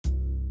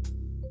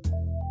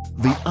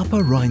The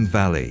Upper Rhine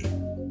Valley,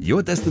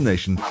 your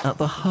destination at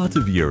the heart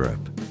of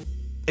Europe.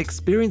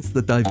 Experience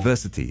the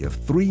diversity of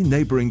 3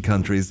 neighboring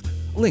countries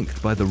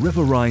linked by the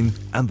River Rhine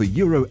and the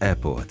Euro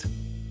airport.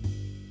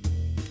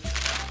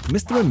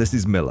 Mr. and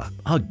Mrs. Miller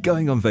are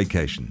going on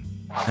vacation.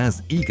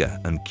 As eager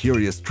and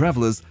curious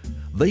travelers,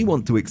 they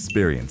want to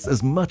experience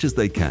as much as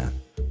they can.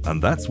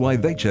 And that's why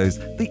they chose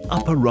the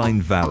Upper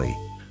Rhine Valley,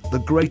 the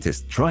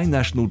greatest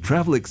tri-national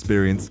travel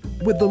experience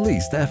with the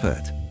least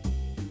effort.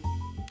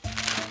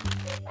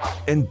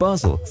 In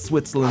Basel,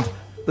 Switzerland,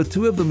 the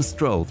two of them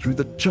stroll through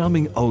the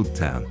charming old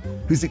town,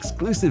 whose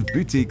exclusive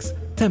boutiques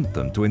tempt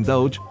them to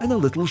indulge in a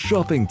little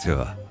shopping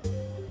tour.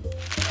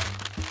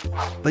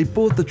 They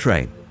board the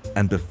train,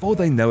 and before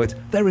they know it,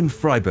 they're in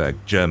Freiburg,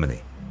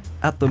 Germany.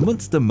 At the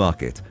Münster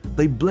market,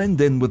 they blend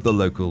in with the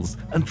locals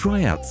and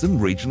try out some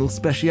regional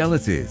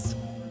specialities.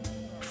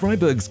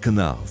 Freiburg's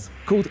canals,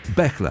 called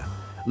Bächle,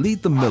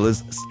 lead the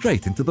Millers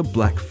straight into the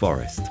Black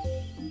Forest.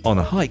 On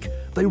a hike,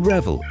 they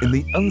revel in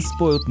the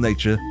unspoiled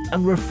nature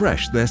and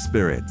refresh their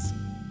spirits.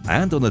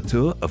 And on a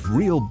tour of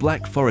real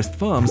Black Forest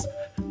farms,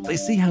 they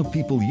see how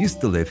people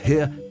used to live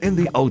here in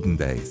the olden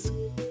days.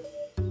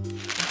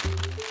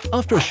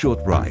 After a short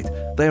ride,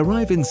 they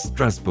arrive in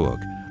Strasbourg,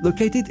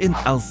 located in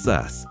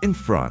Elsaß in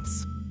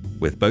France.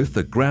 With both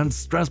the Grand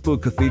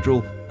Strasbourg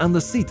Cathedral and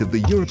the seat of the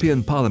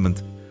European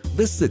Parliament,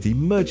 this city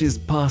merges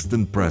past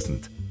and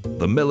present.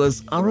 The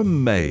Millers are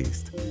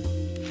amazed.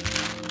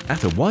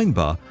 At a wine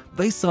bar,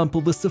 they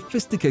sample the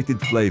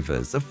sophisticated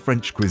flavors of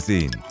French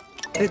cuisine.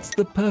 It's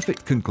the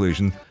perfect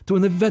conclusion to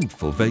an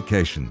eventful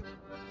vacation.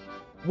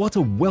 What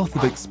a wealth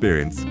of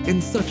experience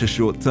in such a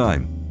short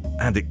time,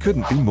 and it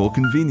couldn't be more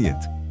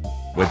convenient.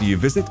 Whether you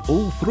visit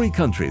all 3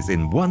 countries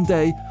in one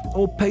day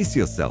or pace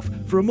yourself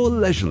for a more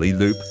leisurely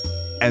loop,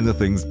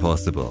 anything's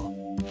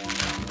possible.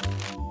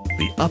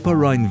 The Upper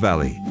Rhine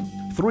Valley,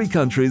 3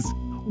 countries,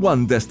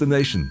 1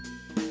 destination.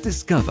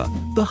 Discover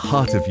the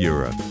heart of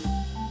Europe.